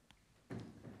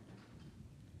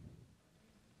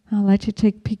 I'll let you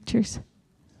take pictures.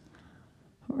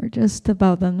 We're just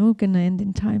about done. We're going to end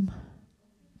in time.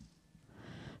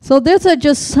 So those are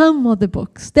just some of the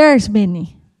books. There's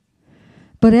many.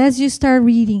 But as you start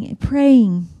reading,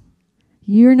 praying,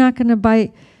 you're not going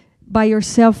to by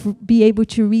yourself be able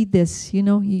to read this. You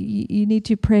know, you need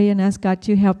to pray and ask God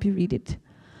to help you read it.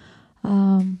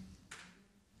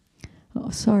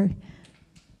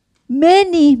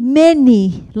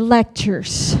 Many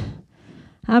lectures.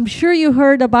 I'm sure you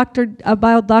heard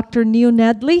about Dr. Neil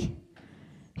Handley.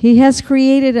 He has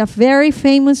created a very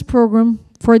famous program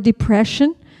for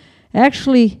depression.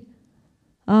 Actually,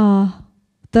 the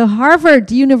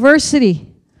Harvard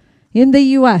University in the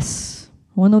US,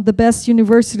 one of the best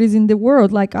universities in the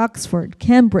world, like Oxford,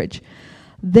 Cambridge,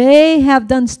 they have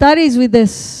done studies with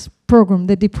this program,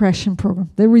 the depression program.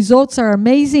 The results are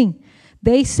amazing.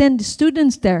 They send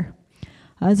students there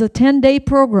as a 10-day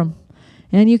program.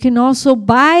 And you can also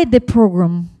buy the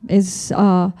program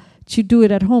to do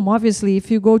it at home. Obviously, if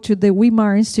you go to the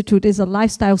Weimar Institute, it's a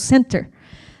lifestyle center.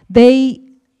 The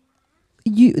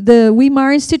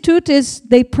Weimar Institute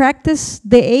they practice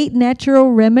the 8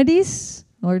 natural remedies,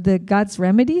 or the God's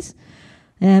remedies.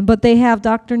 But they have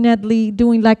Dr. Handley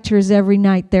doing lectures every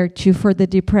night there too for the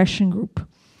depression group.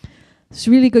 It's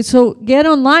really good. So get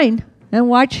online and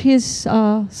watch his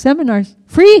seminars.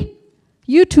 Free!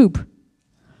 YouTube.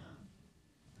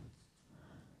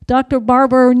 Dr.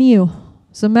 Barbara O'Neill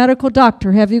is a medical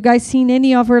doctor. Have you guys seen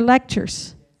any of her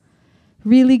lectures?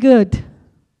 Really good.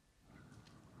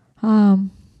 And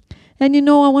you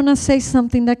know, I want to say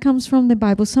something that comes from the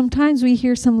Bible. Sometimes we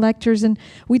hear some lectures and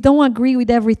we don't agree with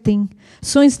everything.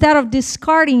 So instead of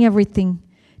discarding everything,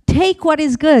 take what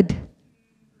is good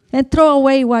and throw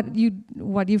away what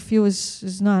you feel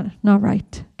is not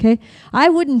right. Okay? I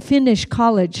wouldn't finish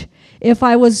college if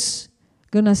I was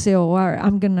gonna say, oh,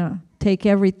 I'm gonna take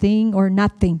everything or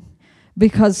nothing.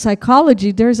 Because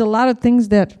psychology, there's a lot of things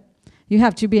that you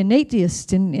have to be an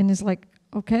atheist, and it's like,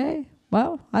 okay,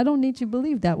 well, I don't need to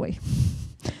believe that way.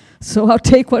 So I'll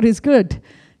take what is good,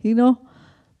 you know.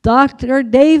 Dr.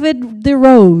 David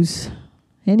DeRose.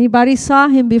 Anybody saw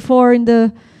him before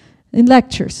in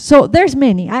lectures? So there's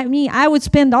many. I mean, I would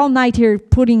spend all night here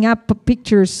putting up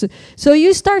pictures. So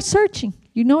you start searching,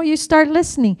 you know, you start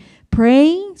listening,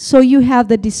 praying, so you have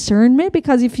the discernment,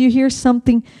 because if you hear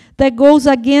something that goes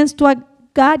against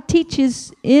what God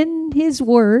teaches in His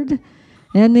Word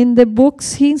and in the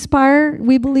books He inspired,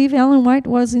 we believe Ellen White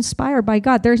was inspired by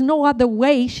God. There's no other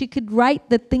way she could write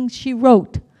the things she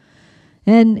wrote.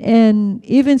 And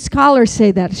even scholars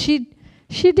say that. She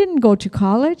didn't go to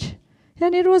college,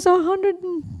 and it was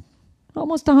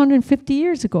almost 150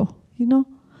 years ago, you know.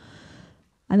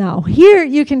 And now, here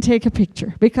you can take a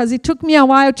picture, because it took me a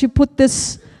while to put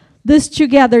this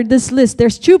together, this list.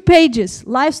 There's 2 pages,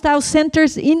 lifestyle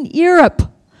centers in Europe.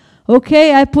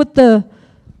 Okay, I put the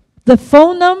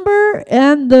phone number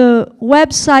and the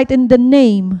website and the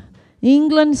name.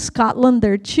 England, Scotland,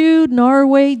 there are 2,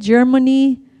 Norway,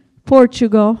 Germany,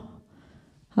 Portugal.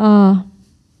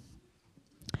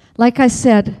 Like I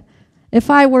said, if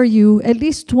I were you, at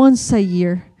least once a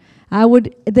year,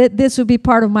 this would be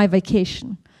part of my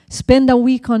vacation. Spend a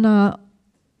week on a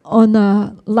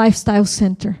lifestyle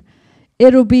center.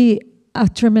 It'll be a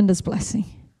tremendous blessing.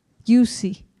 You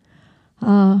see.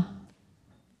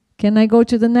 Can I go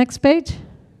to the next page?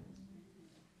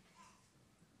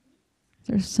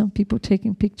 There's some people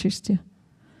taking pictures too.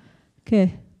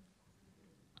 Okay.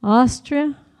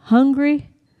 Austria, Hungary,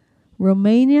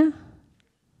 Romania,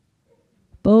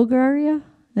 Bulgaria,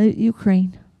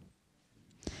 Ukraine.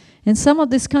 In some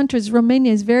of these countries,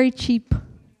 Romania is very cheap,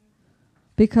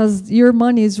 because your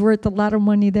money is worth a lot of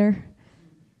money there.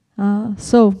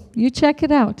 So you check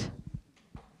it out.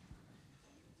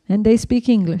 And they speak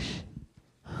English.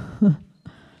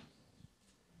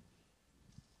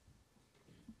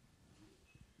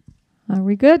 Are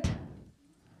we good?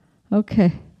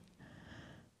 Okay.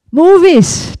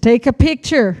 Movies. Take a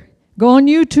picture. Go on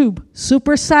YouTube.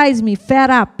 Super Size Me. Fat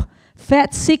Up.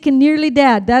 Fat, Sick, and Nearly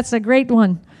Dead. That's a great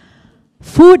one.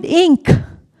 Food Inc.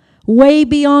 Way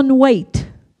Beyond Weight.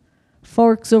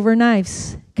 Forks Over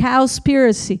Knives.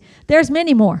 Cowspiracy. There's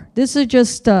many more. This is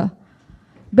just... but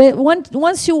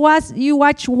once you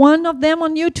watch one of them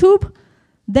on YouTube,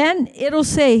 then it'll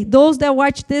say, those that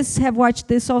watch this have watched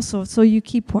this also. So you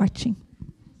keep watching.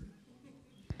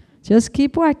 Just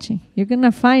keep watching. You're going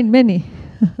to find many.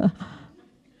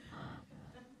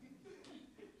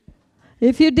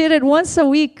 If you did it once a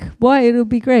week, boy, it'll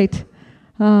be great.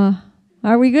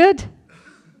 Are we good?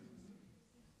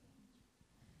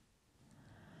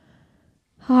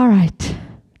 All right.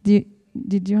 Did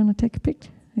you want to take a picture?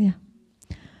 Yeah.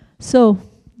 So,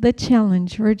 the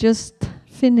challenge, we're just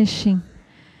finishing.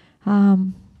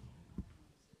 Our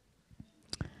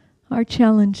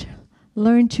challenge,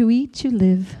 learn to eat to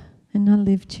live and not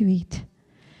live to eat.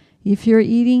 If you're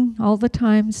eating all the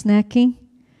time, snacking,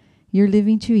 you're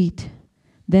living to eat.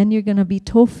 Then you're going to be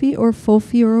TOFI or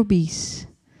FOFI or obese.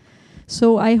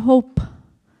 So I hope,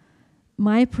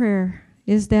 my prayer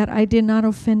is that I did not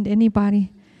offend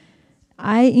anybody.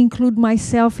 I include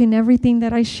myself in everything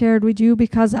that I shared with you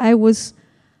because I was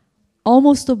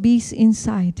almost obese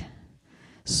inside.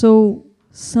 So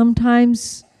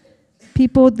sometimes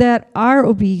people that are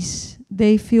obese,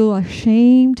 they feel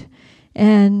ashamed,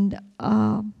 and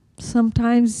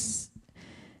sometimes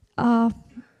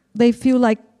they feel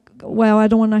like, well, I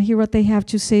don't want to hear what they have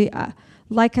to say.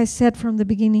 Like I said from the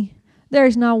beginning, there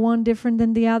is not one different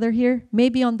than the other here.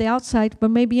 Maybe on the outside,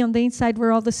 but maybe on the inside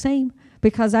we're all the same,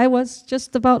 because I was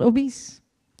just about obese.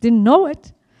 Didn't know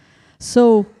it.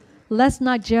 So let's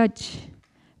not judge,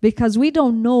 because we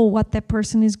don't know what that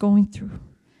person is going through.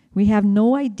 We have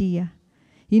no idea.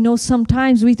 You know,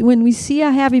 sometimes when we see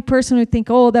a heavy person, we think,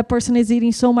 oh, that person is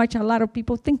eating so much. A lot of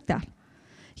people think that.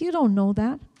 You don't know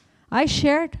that. I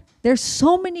shared, there's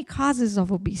so many causes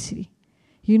of obesity,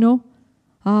 you know.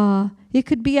 It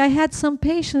could be I had some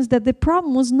patients that the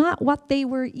problem was not what they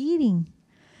were eating,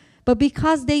 but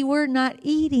because they were not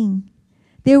eating.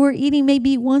 They were eating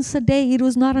maybe once a day. It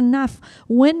was not enough.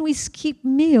 When we skip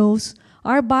meals,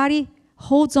 our body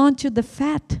holds on to the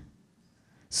fat.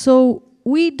 So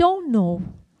we don't know.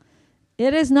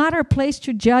 It is not our place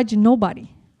to judge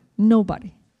nobody.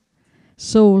 Nobody.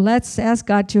 So let's ask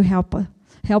God to help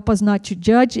us not to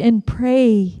judge, and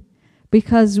pray,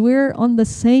 because we're on the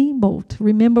same boat.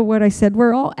 Remember what I said,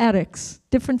 we're all addicts,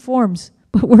 different forms,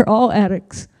 but we're all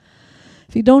addicts.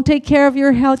 If you don't take care of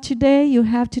your health today, you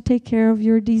have to take care of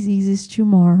your diseases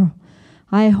tomorrow.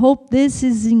 I hope this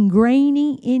is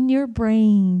ingraining in your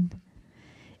brain.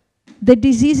 The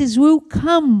diseases will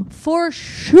come for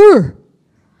sure.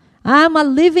 I'm a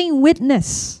living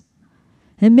witness.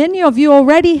 And many of you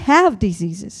already have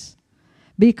diseases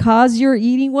because you're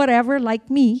eating whatever, like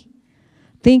me,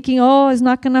 thinking, oh, it's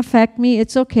not going to affect me.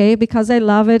 It's okay because I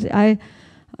love it. I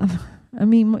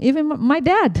mean, even my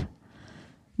dad.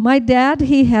 My dad,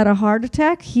 he had a heart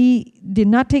attack. He did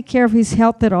not take care of his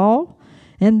health at all.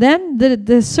 And then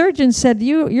the surgeon said,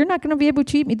 you're not going to be able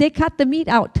to eat meat. They cut the meat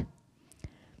out.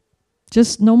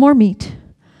 Just no more meat.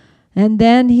 And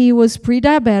then he was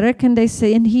pre-diabetic, and they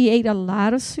say, and he ate a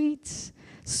lot of sweets,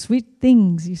 sweet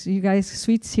things. You guys,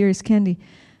 sweets here is candy.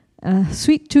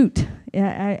 Sweet tooth.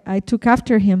 I took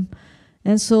after him.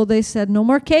 And so they said, no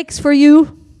more cakes for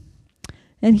you.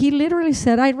 And he literally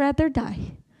said, I'd rather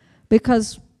die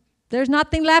because there's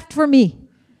nothing left for me.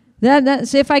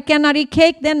 So if I cannot eat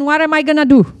cake, then what am I going to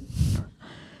do?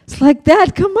 It's like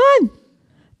that, come on.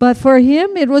 But for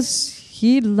him,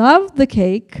 he loved the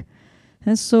cake.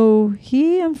 And so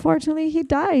unfortunately, he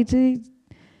died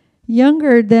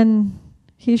younger than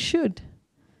he should,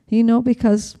 you know,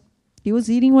 because he was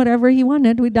eating whatever he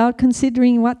wanted without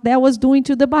considering what that was doing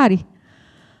to the body.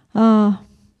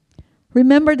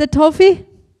 Remember the TOFI?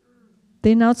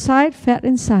 Thin outside, fat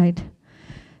inside.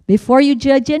 Before you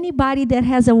judge anybody that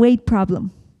has a weight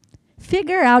problem,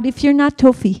 figure out if you're not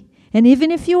TOFI. And even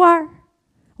if you are,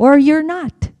 or you're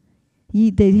not,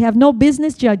 they have no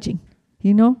business judging,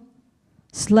 you know.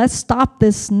 So let's stop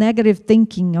this negative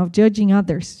thinking of judging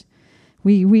others.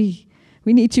 We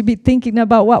need to be thinking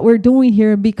about what we're doing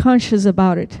here and be conscious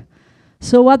about it.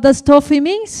 So what does TOFI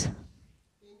means?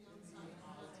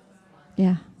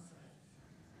 Yeah.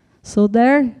 So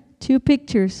there are two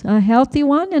pictures, a healthy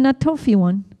one and a TOFI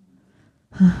one.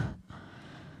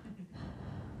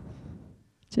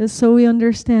 Just so we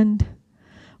understand.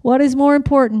 What is more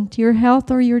important, your health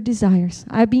or your desires?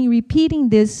 I've been repeating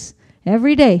this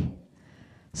every day.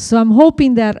 So I'm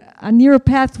hoping that a neural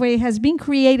pathway has been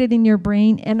created in your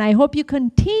brain, and I hope you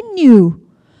continue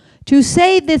to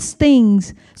say these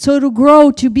things so to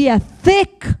grow to be a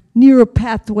thick neural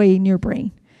pathway in your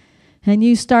brain. And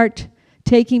you start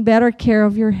taking better care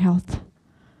of your health.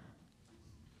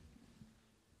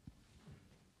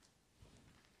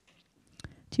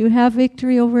 To have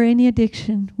victory over any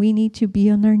addiction, we need to be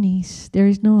on our knees. There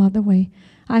is no other way.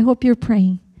 I hope you're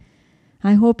praying.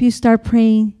 I hope you start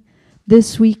praying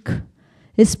this week,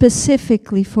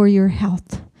 specifically for your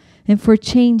health and for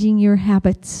changing your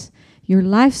habits, your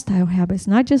lifestyle habits,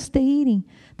 not just the eating,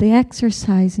 the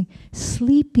exercising,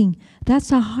 sleeping.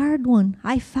 That's a hard one.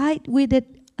 I fight with it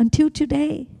until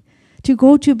today to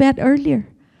go to bed earlier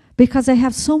because I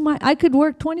have so much. I could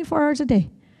work 24 hours a day,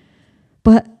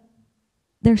 but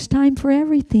there's time for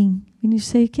everything. When you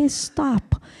say, okay,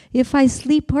 stop. If I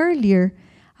sleep earlier,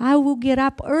 I will get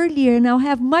up earlier and I'll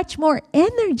have much more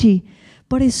energy.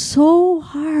 But it's so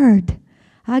hard.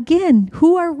 Again,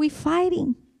 who are we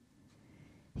fighting?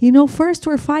 You know, first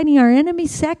we're fighting our enemy.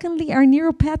 Secondly, our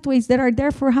neural pathways that are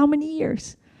there for how many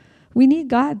years? We need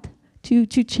God to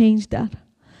change that.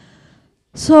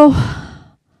 So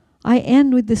I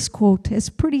end with this quote. It's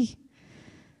pretty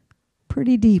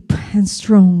deep and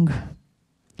strong.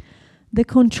 The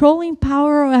controlling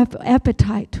power of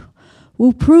appetite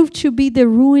will prove to be the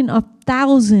ruin of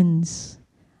thousands,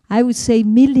 I would say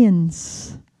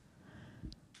millions,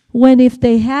 when if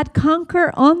they had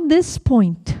conquered on this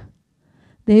point,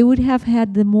 they would have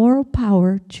had the moral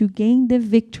power to gain the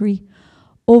victory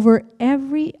over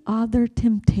every other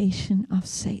temptation of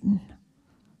Satan.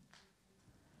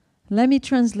 Let me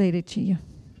translate it to you.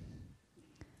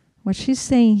 What she's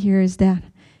saying here is that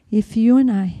if you and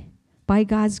I, by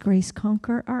God's grace,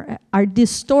 conquer our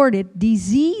distorted,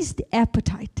 diseased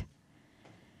appetite,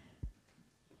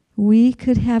 we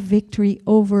could have victory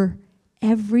over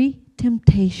every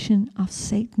temptation of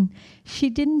Satan. She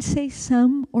didn't say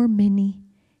some or many,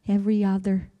 every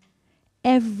other,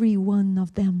 every one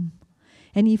of them.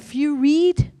 And if you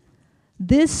read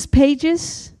these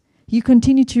pages, you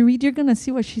continue to read, you're going to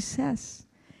see what she says.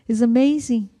 It's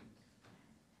amazing.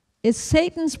 It's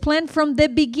Satan's plan from the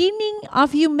beginning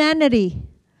of humanity.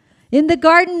 In the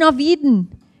Garden of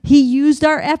Eden, he used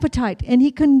our appetite, and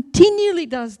he continually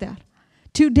does that.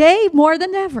 Today, more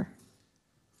than ever.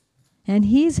 And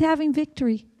he's having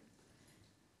victory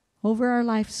over our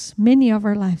lives, many of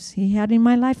our lives. He had in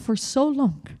my life for so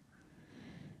long.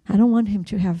 I don't want him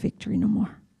to have victory no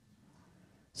more.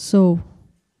 So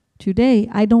today,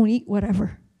 I don't eat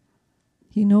whatever.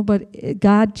 But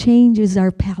God changes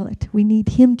our palate. We need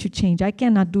him to change. I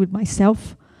cannot do it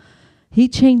myself. He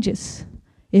changes.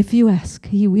 If you ask,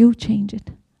 he will change it.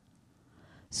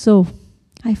 So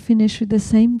I finish with the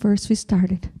same verse we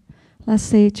started. Let's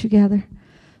say it together.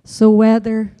 So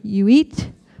whether you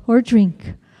eat or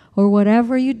drink or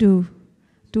whatever you do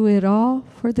it all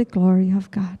for the glory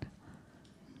of God.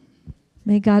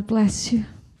 May God bless you.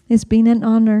 It's been an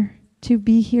honor to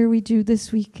be here with you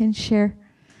this week and share.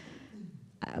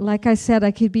 Like I said, I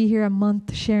could be here a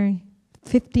month sharing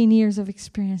 15 years of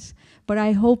experience. But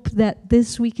I hope that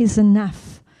this week is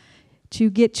enough to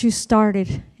get you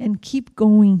started and keep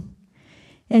going.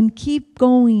 And keep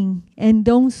going and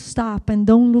don't stop and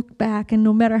don't look back. And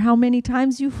no matter how many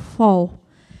times you fall,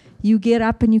 you get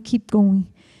up and you keep going.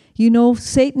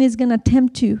 Satan is going to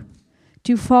tempt you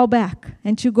to fall back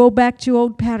and to go back to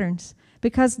old patterns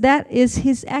because that is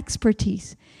his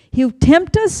expertise. He'll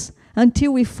tempt us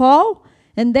until we fall,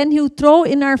 and then he'll throw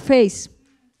in our face.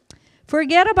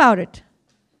 Forget about it.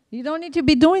 You don't need to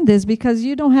be doing this because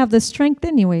you don't have the strength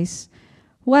anyways.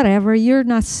 Whatever, you're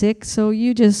not sick, so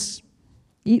you just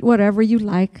eat whatever you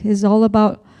like. It's all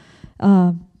about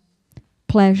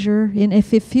pleasure. And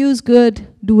if it feels good,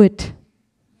 do it.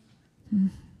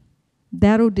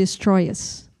 That'll destroy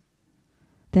us.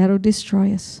 That'll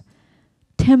destroy us.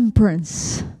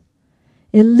 Temperance.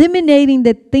 Eliminating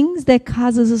the things that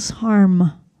causes us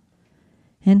harm.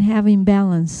 And having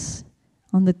balance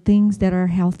on the things that are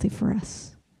healthy for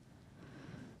us.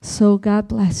 So God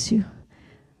bless you.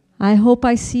 I hope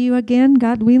I see you again.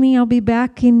 God willing, I'll be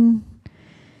back in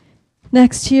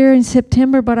next year in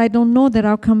September, but I don't know that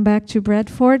I'll come back to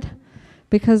Bradford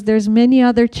because there's many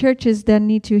other churches that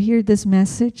need to hear this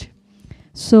message.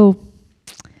 So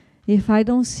if I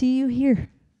don't see you here,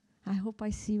 I hope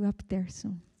I see you up there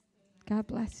soon. God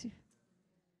bless you.